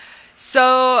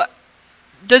So,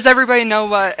 does everybody know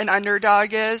what an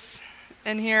underdog is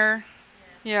in here?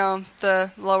 You know,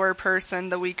 the lower person,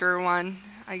 the weaker one,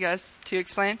 I guess, to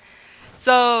explain.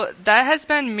 So, that has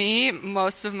been me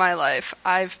most of my life.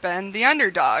 I've been the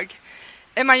underdog.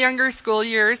 In my younger school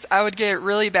years, I would get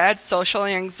really bad social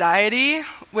anxiety,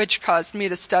 which caused me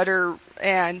to stutter,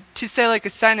 and to say like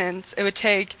a sentence, it would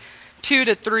take 2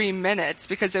 to 3 minutes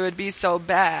because it would be so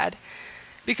bad.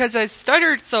 Because I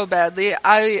stuttered so badly,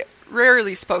 I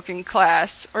rarely spoke in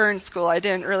class or in school. I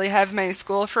didn't really have many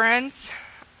school friends.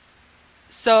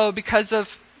 So because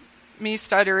of me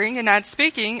stuttering and not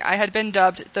speaking, I had been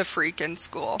dubbed the freak in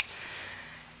school.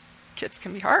 Kids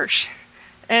can be harsh.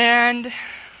 And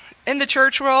in the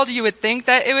church world, you would think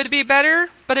that it would be better,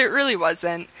 but it really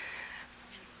wasn't.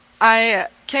 I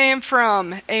came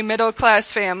from a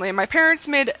middle-class family. My parents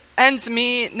made ends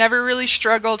meet, never really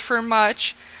struggled for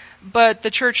much. But the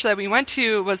church that we went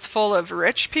to was full of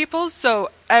rich people,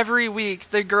 so every week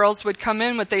the girls would come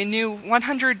in with a new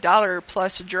 $100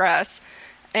 plus dress,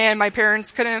 and my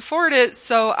parents couldn't afford it,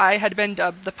 so I had been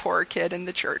dubbed the poor kid in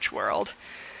the church world.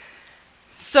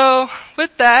 So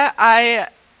with that, I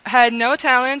had no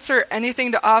talents or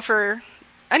anything to offer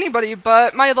anybody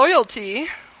but my loyalty,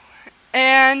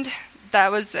 and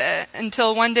that was it,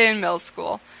 until one day in middle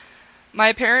school.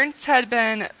 My parents had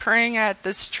been praying at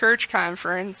this church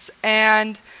conference,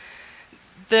 and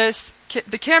the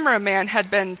cameraman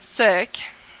had been sick,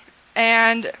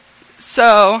 and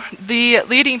so the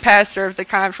leading pastor of the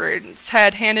conference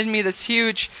had handed me this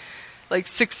huge, like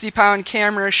 60-pound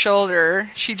camera shoulder.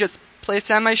 She just placed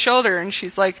it on my shoulder, and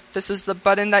she's like, "This is the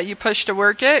button that you push to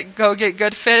work it. Go get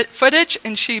good footage,"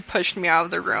 and she pushed me out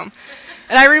of the room.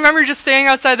 And I remember just staying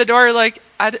outside the door like,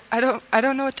 I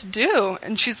don't know what to do.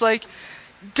 And she's like,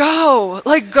 go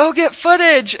get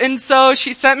footage. And so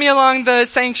she sent me along the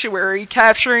sanctuary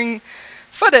capturing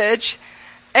footage.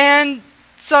 And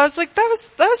so I was like, that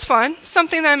was fun.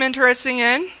 Something that I'm interested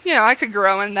in. You know, I could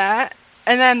grow in that.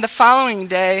 And then the following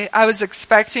day, I was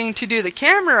expecting to do the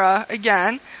camera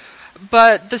again,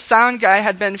 but the sound guy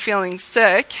had been feeling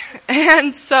sick.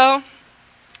 And so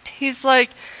he's like,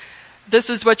 "This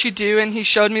is what you do," and he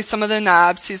showed me some of the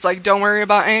knobs. He's like, "Don't worry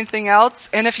about anything else,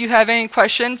 and if you have any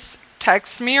questions,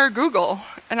 text me or Google."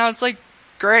 And I was like,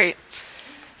 great.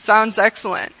 Sounds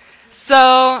excellent.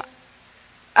 So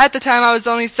at the time, I was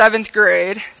only 7th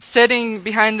grade, sitting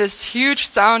behind this huge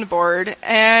soundboard,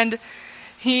 and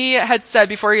he had said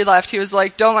before he left, he was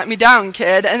like, "Don't let me down,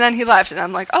 kid." And then he left, and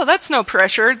I'm like, oh, that's no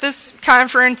pressure. This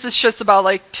conference is just about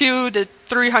like 200 to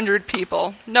 300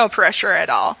 people. No pressure at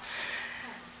all.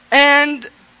 And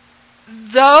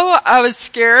though I was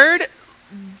scared,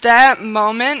 that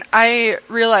moment I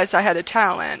realized I had a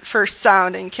talent for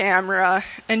sound and camera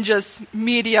and just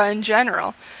media in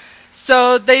general.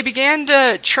 So they began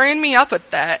to train me up with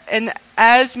that. And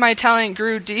as my talent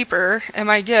grew deeper and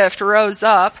my gift rose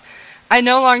up, I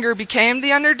no longer became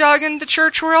the underdog in the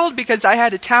church world because I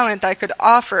had a talent that I could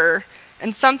offer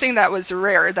and something that was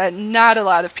rare that not a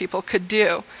lot of people could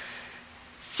do.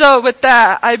 So with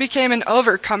that, I became an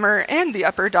overcomer and the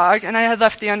upper dog, and I had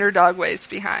left the underdog ways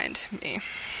behind me.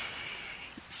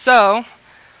 So,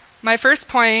 my first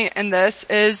point in this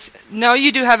is, know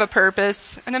you do have a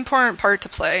purpose, an important part to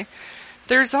play.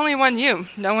 There's only one you.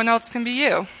 No one else can be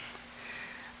you.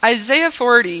 Isaiah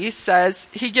 40 says,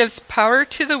 "He gives power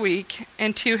to the weak,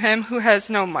 and to him who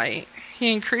has no might,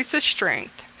 he increases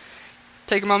strength."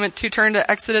 Take a moment to turn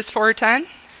to Exodus 4:10.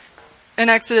 In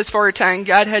Exodus 4:10,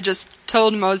 God had just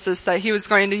told Moses that he was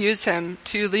going to use him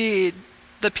to lead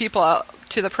the people out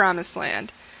to the promised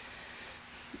land.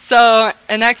 So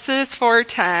in Exodus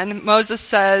 4:10, Moses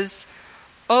says,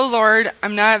 "O Lord,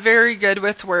 I'm not very good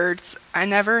with words. I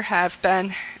never have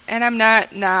been, and I'm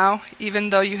not now, even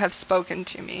though you have spoken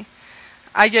to me.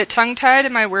 I get tongue-tied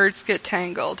and my words get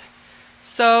tangled."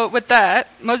 So with that,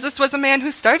 Moses was a man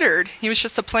who stuttered. He was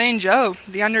just a plain Joe,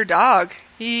 the underdog.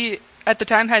 He at the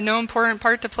time had no important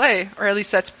part to play, or at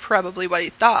least that's probably what he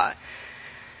thought.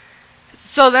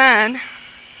 So then,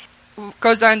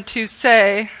 goes on to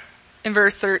say in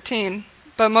verse 13,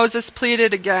 "But Moses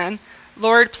pleaded again,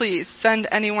 'Lord, please send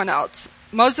anyone else.'"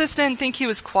 Moses didn't think he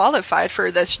was qualified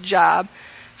for this job,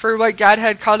 for what God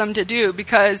had called him to do,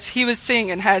 because he was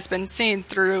seeing and has been seen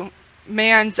through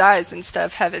man's eyes instead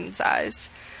of heaven's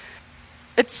eyes.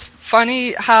 It's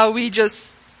funny how we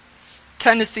just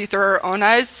tend to see through our own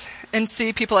eyes and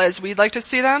see people as we'd like to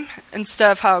see them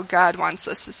instead of how God wants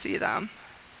us to see them.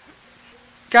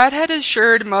 God had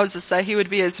assured Moses that he would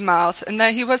be his mouth and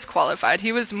that he was qualified.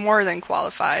 He was more than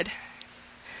qualified.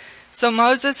 So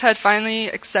Moses had finally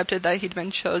accepted that he'd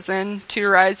been chosen to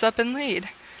rise up and lead.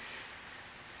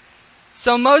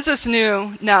 So Moses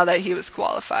knew now that he was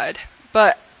qualified,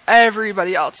 but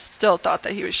everybody else still thought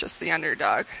that he was just the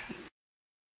underdog.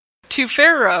 To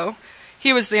Pharaoh,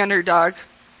 he was the underdog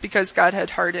because God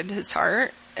had hardened his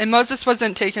heart, and Moses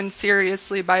wasn't taken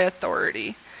seriously by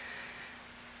authority.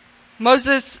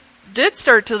 Moses did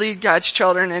start to lead God's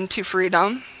children into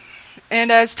freedom,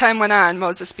 and as time went on,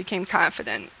 Moses became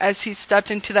confident as he stepped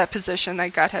into that position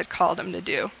that God had called him to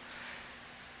do.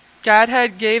 God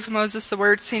had gave Moses the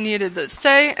words he needed to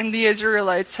say, and the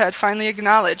Israelites had finally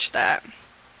acknowledged that.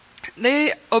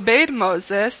 They obeyed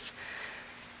Moses,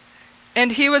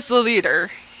 and he was the leader.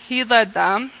 He led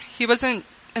them. He wasn't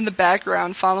in the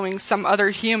background following some other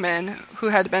human who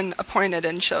had been appointed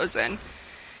and chosen.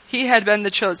 He had been the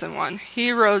chosen one.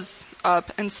 He rose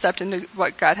up and stepped into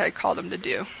what God had called him to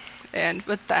do. And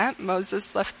with that,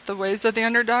 Moses left the ways of the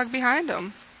underdog behind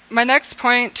him. My next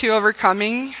point to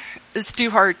overcoming is do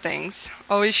hard things.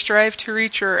 Always strive to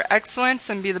reach your excellence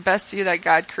and be the best you that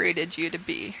God created you to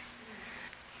be.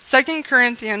 2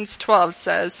 Corinthians 12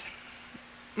 says,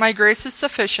 "My grace is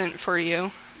sufficient for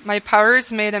you. My power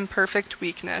is made in perfect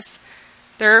weakness.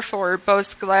 Therefore,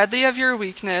 boast gladly of your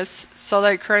weakness, so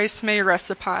that Christ may rest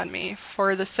upon me.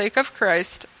 For the sake of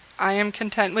Christ, I am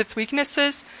content with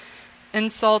weaknesses,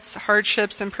 insults,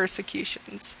 hardships, and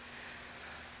persecutions.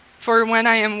 For when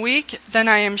I am weak, then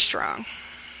I am strong."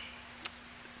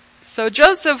 So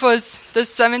Joseph was the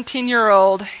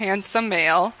 17-year-old handsome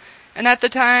male, and at the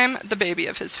time, the baby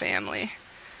of his family.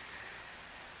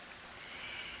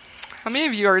 How many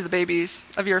of you are the babies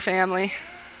of your family?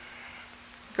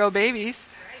 Go babies.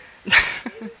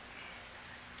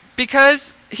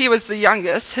 Because he was the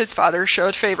youngest, his father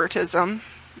showed favoritism,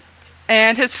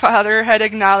 and his father had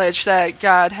acknowledged that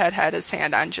God had had his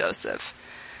hand on Joseph.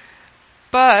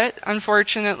 But,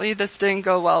 unfortunately, this didn't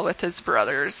go well with his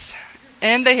brothers,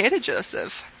 and they hated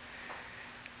Joseph.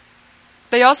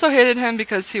 They also hated him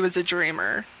because he was a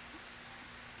dreamer.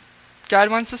 God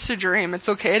wants us to dream. It's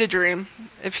okay to dream.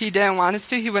 If he didn't want us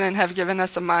to, he wouldn't have given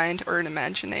us a mind or an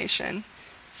imagination.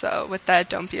 So with that,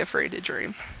 don't be afraid to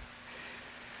dream.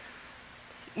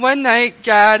 One night,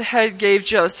 God had gave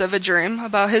Joseph a dream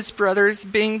about his brothers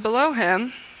being below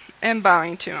him and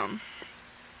bowing to him.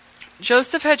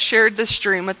 Joseph had shared this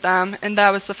dream with them, and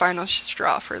that was the final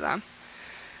straw for them.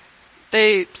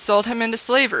 They sold him into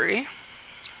slavery.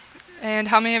 And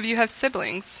how many of you have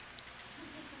siblings?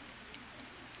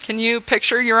 Can you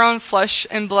picture your own flesh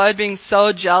and blood being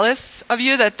so jealous of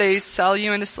you that they sell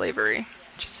you into slavery?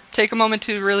 Just take a moment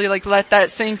to really let that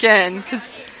sink in.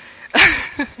 'Cause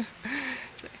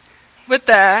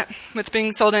with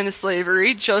being sold into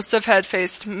slavery, Joseph had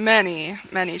faced many,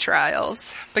 many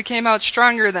trials, but came out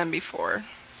stronger than before.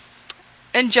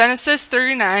 In Genesis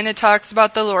 39, it talks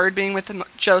about the Lord being with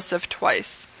Joseph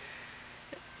twice.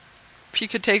 If you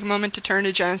could take a moment to turn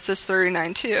to Genesis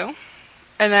 39 too,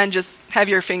 and then just have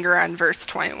your finger on verse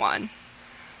 21.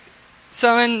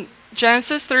 So in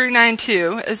Genesis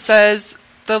 39:2, it says,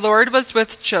 "The Lord was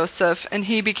with Joseph, and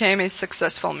he became a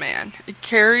successful man." It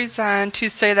carries on to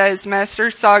say that his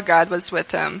master saw God was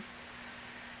with him.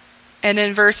 And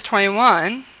in verse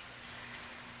 21,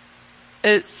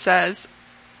 it says,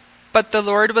 "But the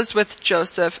Lord was with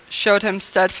Joseph, showed him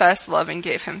steadfast love, and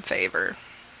gave him favor."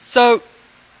 So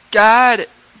God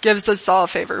gives us all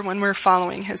favor when we're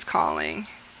following his calling.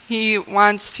 He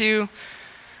wants to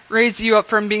raise you up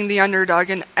from being the underdog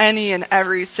in any and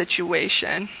every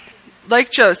situation.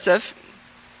 Like Joseph,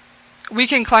 we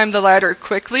can climb the ladder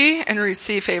quickly and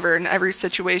receive favor in every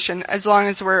situation as long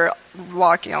as we're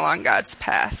walking along God's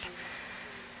path.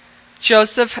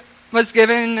 Joseph was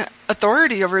given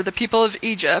authority over the people of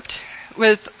Egypt,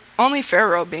 with only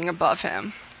Pharaoh being above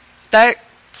him.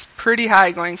 That's pretty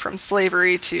high, going from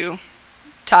slavery to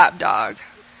top dog.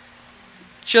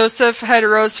 Joseph had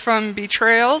rose from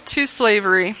betrayal to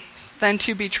slavery, then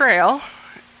to betrayal,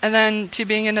 and then to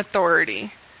being in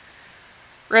authority.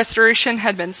 Restoration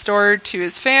had been stored to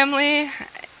his family,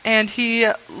 and he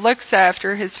looks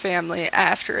after his family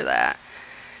after that.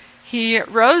 He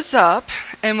rose up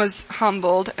and was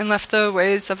humbled and left the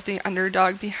ways of the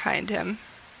underdog behind him.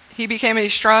 He became a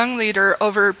strong leader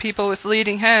over people with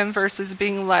leading him versus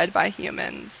being led by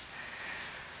humans.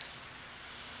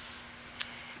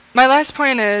 My last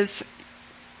point is,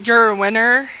 you're a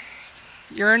winner,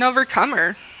 you're an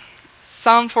overcomer.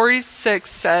 Psalm 46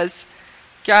 says,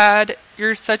 "God,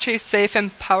 you're such a safe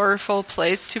and powerful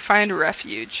place to find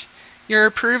refuge. You're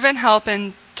a proven help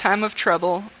in time of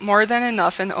trouble, more than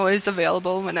enough and always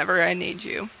available whenever I need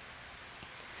you."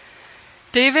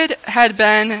 David had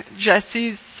been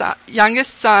Jesse's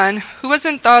youngest son, who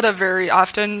wasn't thought of very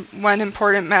often when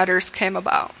important matters came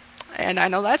about. And I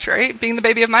know that's right. Being the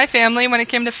baby of my family, when it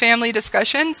came to family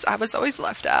discussions, I was always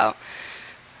left out.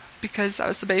 Because I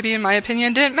was the baby and my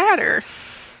opinion didn't matter.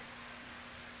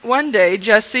 One day,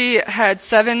 Jesse had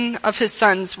 7 of his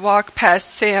sons walk past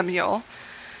Samuel.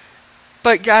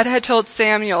 But God had told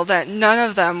Samuel that none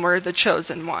of them were the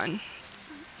chosen one.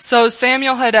 So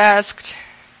Samuel had asked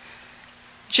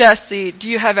Jesse, do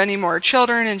you have any more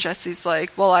children? And Jesse's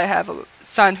like, well, I have a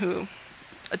son who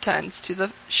attends to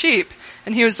the sheep.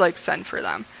 And he was like, send for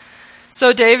them.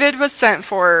 So David was sent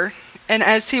for, and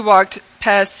as he walked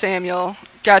past Samuel,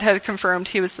 God had confirmed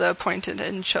he was the appointed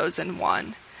and chosen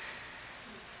one.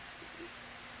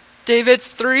 David's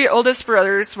 3 oldest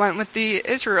brothers went with the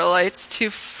Israelites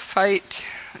to fight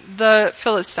the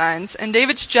Philistines, and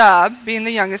David's job, being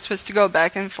the youngest, was to go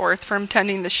back and forth from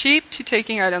tending the sheep to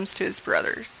taking items to his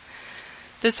brothers.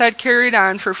 This had carried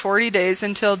on for 40 days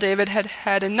until David had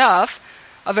had enough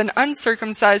of an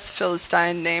uncircumcised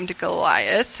Philistine named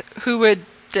Goliath, who would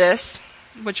diss,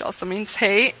 which also means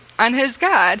hate, on his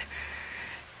God.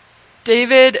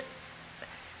 David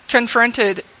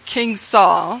confronted King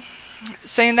Saul,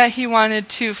 saying that he wanted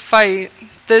to fight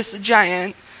this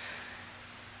giant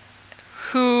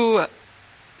who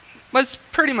was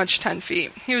pretty much 10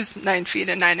 feet. He was 9 feet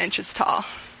and 9 inches tall.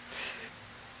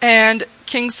 And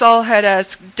King Saul had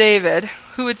asked David,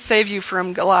 who would save you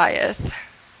from Goliath?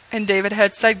 And David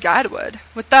had said God would,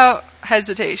 without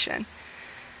hesitation.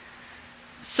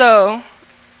 So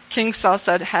King Saul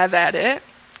said, have at it.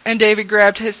 And David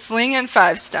grabbed his sling and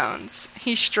 5 stones.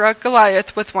 He struck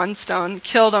Goliath with 1 stone,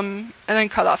 killed him, and then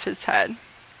cut off his head.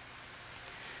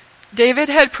 David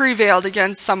had prevailed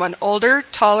against someone older,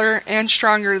 taller, and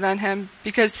stronger than him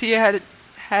because he had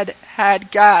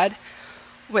God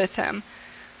with him.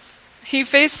 He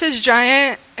faced his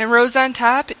giant and rose on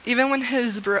top even when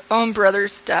his own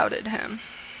brothers doubted him.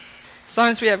 As long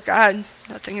as we have God,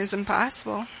 nothing is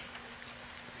impossible.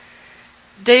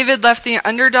 David left the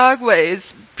underdog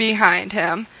ways behind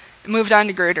him and moved on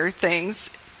to greater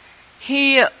things.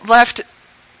 He left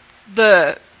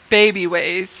the baby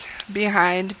ways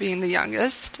behind, being the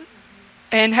youngest,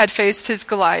 and had faced his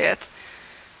Goliath.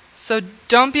 So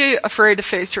don't be afraid to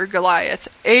face your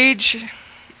Goliath. Age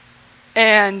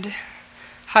and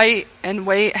height and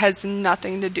weight has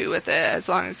nothing to do with it as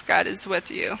long as God is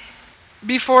with you.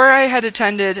 Before I had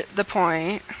attended the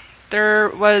point, there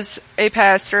was a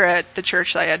pastor at the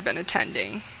church that I had been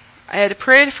attending. I had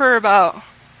prayed for about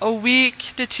a week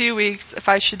to 2 weeks if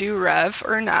I should do Rev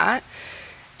or not.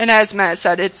 And as Matt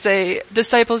said, it's a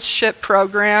discipleship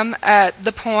program at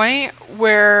the point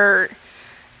where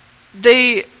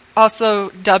they also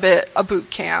dub it a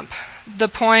boot camp. The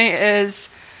point is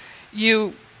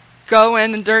you go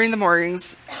in during the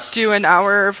mornings, do an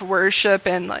hour of worship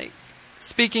and like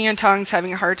speaking in tongues,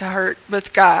 having a heart-to-heart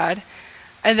with God.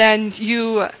 And then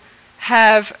you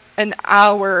have an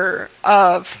hour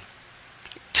of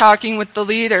talking with the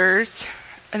leaders,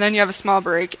 and then you have a small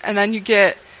break, and then you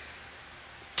get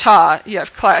taught, you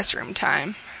have classroom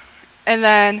time. And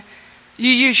then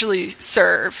you usually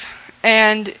serve,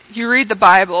 and you read the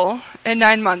Bible in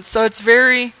 9 months. So it's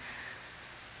very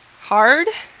hard,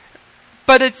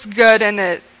 but it's good, and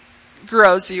it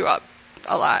grows you up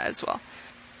a lot as well.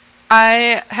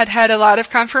 I had a lot of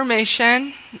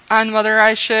confirmation on whether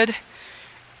I should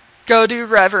go to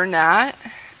Rev or not,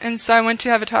 and so I went to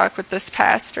have a talk with this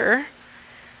pastor.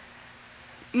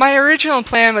 My original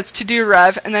plan was to do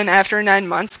Rev, and then after 9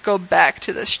 months, go back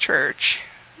to this church.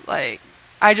 I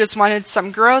just wanted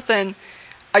some growth and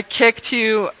a kick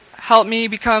to help me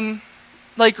become,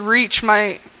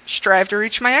 strive to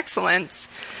reach my excellence.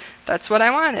 That's what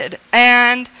I wanted.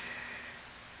 And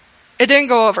it didn't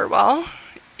go over well.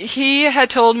 He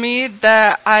had told me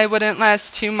that I wouldn't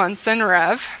last 2 months in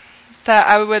Rev, that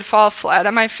I would fall flat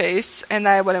on my face, and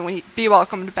that I wouldn't be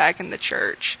welcomed back in the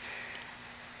church.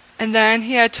 And then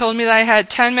he had told me that I had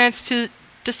 10 minutes to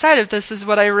decide if this is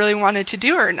what I really wanted to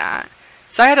do or not.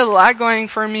 So I had a lot going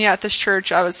for me at this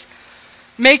church. I was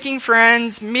making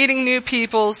friends, meeting new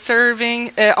people,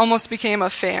 serving. It almost became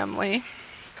a family.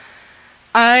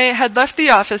 I had left the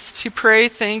office to pray,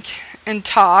 think, and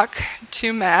talk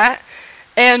to Matt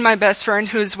and my best friend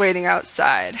who was waiting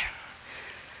outside.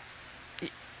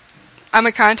 I'm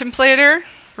a contemplator,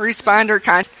 responder.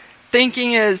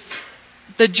 Thinking is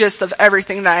the gist of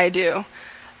everything that I do.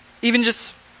 Even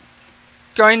just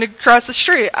going to cross the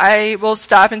street, I will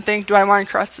stop and think, do I want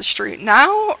to cross the street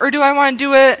now, or do I want to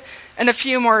do it in a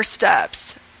few more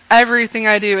steps? Everything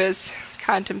I do is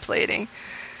contemplating.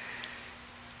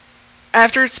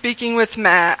 After speaking with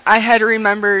Matt, I had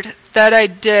remembered that I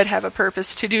did have a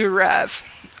purpose to do Rev.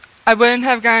 I wouldn't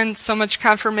have gotten so much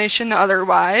confirmation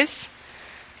otherwise.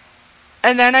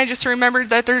 And then I just remembered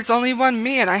that there's only one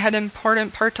me and I had an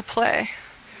important part to play.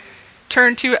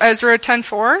 Turn to Ezra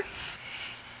 10:4.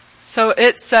 So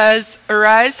it says,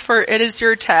 "Arise, for it is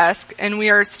your task, and we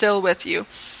are still with you.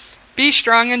 Be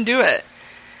strong and do it."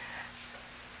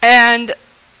 And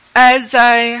as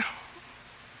I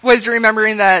was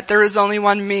remembering that there was only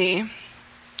one me,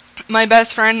 my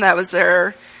best friend that was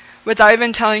there, without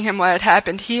even telling him what had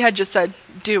happened, he had just said,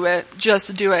 "Do it,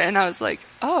 just do it." And I was like,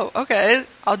 "Oh, okay,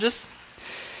 I'll just,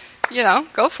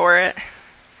 go for it."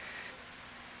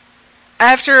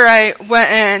 After I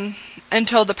went in and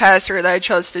told the pastor that I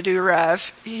chose to do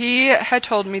Rev, he had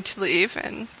told me to leave,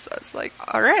 and so I was like,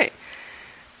 all right.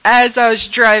 As I was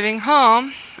driving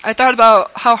home, I thought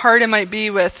about how hard it might be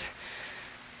with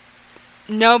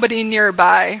nobody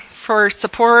nearby for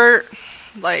support,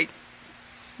 like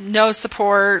no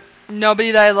support,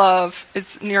 nobody that I love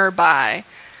is nearby.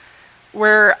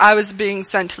 Where I was being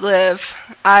sent to live,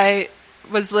 I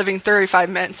was living 35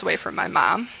 minutes away from my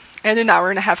mom and an hour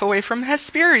and a half away from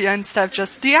Hesperia instead of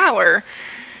just the hour.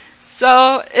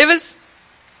 So it was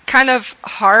kind of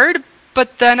hard,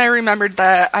 but then I remembered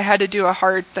that I had to do a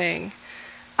hard thing.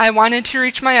 I wanted to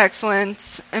reach my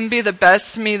excellence and be the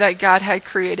best me that God had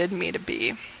created me to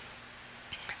be.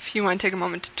 If you want to take a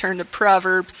moment to turn to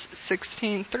Proverbs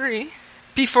 16:3.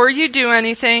 "Before you do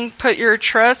anything, put your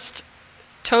trust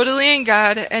totally in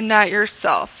God and not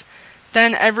yourself.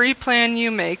 Then every plan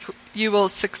you make, you will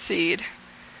succeed."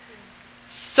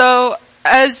 So,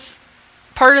 as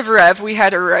part of Rev, we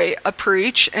had to write a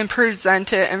preach and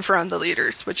present it in front of the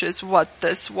leaders, which is what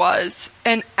this was.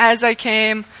 And as I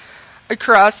came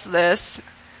across this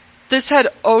had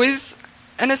always,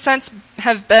 in a sense,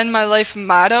 have been my life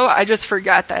motto. I just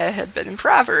forgot that it had been in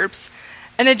Proverbs.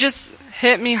 And it just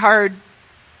hit me hard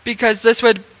because this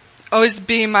would always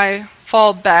be my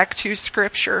fall back to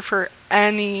Scripture for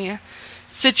any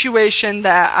situation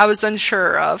that I was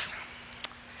unsure of.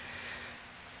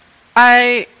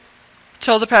 I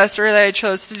told the pastor that I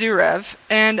chose to do Rev,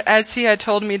 and as he had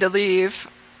told me to leave,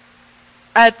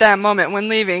 at that moment when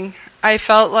leaving, I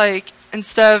felt like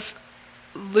instead of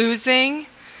losing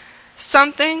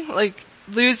something, like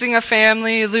losing a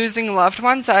family, losing loved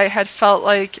ones, I had felt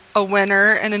like a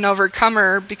winner and an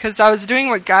overcomer because I was doing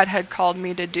what God had called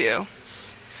me to do.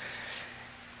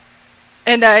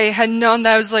 And I had known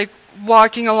that I was like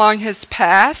walking along his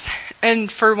path, and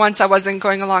for once I wasn't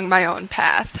going along my own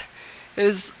path.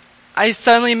 I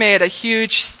suddenly made a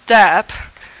huge step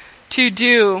to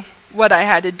do what I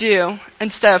had to do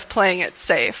instead of playing it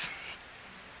safe.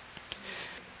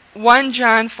 1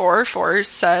 John 4:4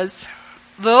 says,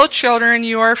 "Little children,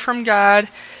 you are from God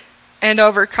and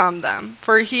overcome them.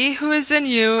 For he who is in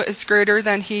you is greater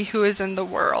than he who is in the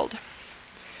world."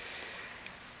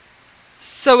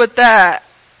 So with that,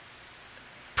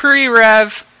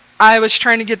 pre-Rev, I was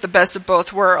trying to get the best of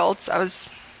both worlds. I was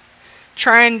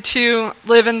trying to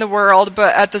live in the world,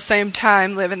 but at the same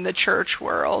time live in the church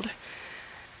world.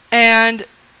 And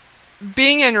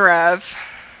being in Rev,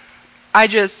 I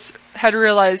just had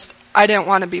realized I didn't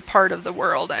want to be part of the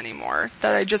world anymore,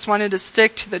 that I just wanted to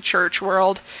stick to the church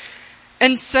world.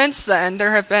 And since then,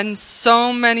 there have been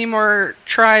so many more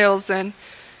trials and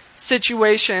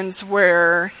situations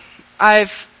where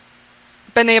I've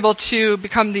been able to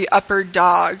become the upper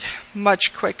dog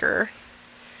much quicker.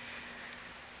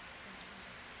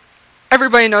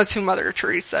 Everybody knows who Mother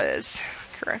Teresa is,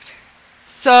 correct?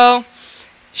 So,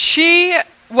 she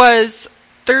was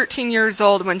 13 years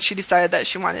old when she decided that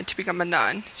she wanted to become a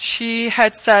nun. She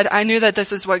had said, "I knew that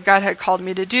this is what God had called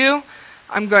me to do.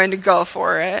 I'm going to go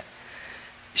for it."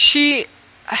 She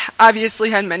obviously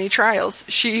had many trials.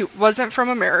 She wasn't from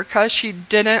America. She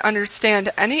didn't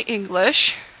understand any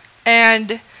English.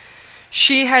 And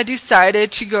she had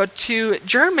decided to go to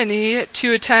Germany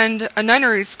to attend a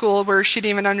nunnery school where she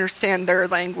didn't even understand their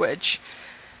language.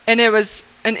 And it was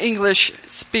an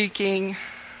English-speaking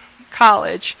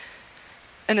college,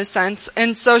 in a sense.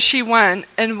 And so she went,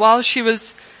 and while she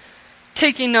was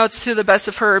taking notes to the best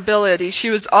of her ability, she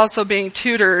was also being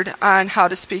tutored on how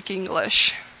to speak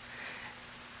English.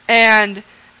 And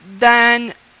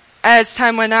then, as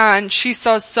time went on, she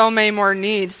saw so many more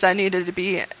needs that needed to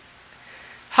be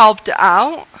helped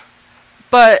out.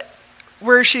 But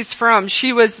where she's from,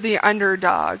 she was the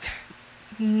underdog.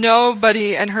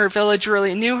 Nobody in her village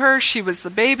really knew her. She was the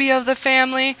baby of the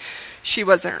family. She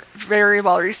wasn't very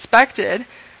well respected.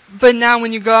 But now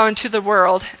when you go out into the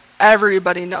world,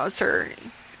 everybody knows her,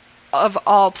 of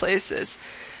all places.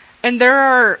 And there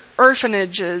are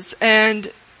orphanages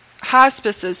and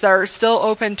hospices that are still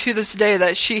open to this day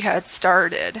that she had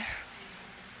started.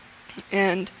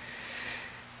 And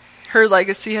her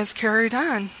legacy has carried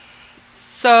on.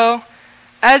 So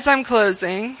as I'm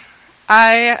closing,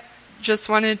 I just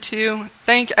wanted to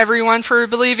thank everyone for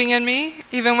believing in me,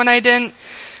 even when I didn't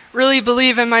really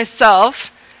believe in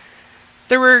myself.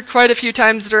 There were quite a few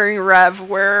times during Rev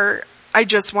where I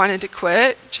just wanted to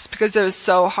quit just because it was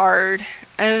so hard.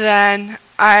 And then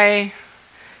I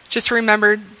just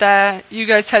remembered that you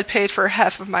guys had paid for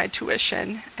half of my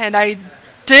tuition. And I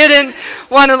didn't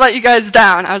want to let you guys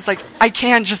down. I was like, I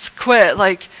can't just quit.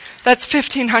 Like, that's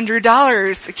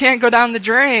 $1,500. It can't go down the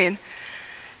drain.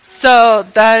 So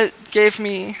that gave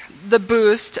me the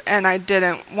boost, and I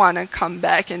didn't want to come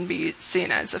back and be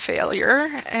seen as a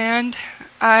failure. And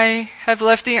I have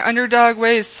left the underdog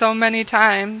ways so many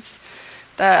times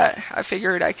that I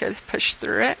figured I could push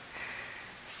through it.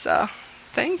 So,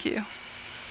 thank you.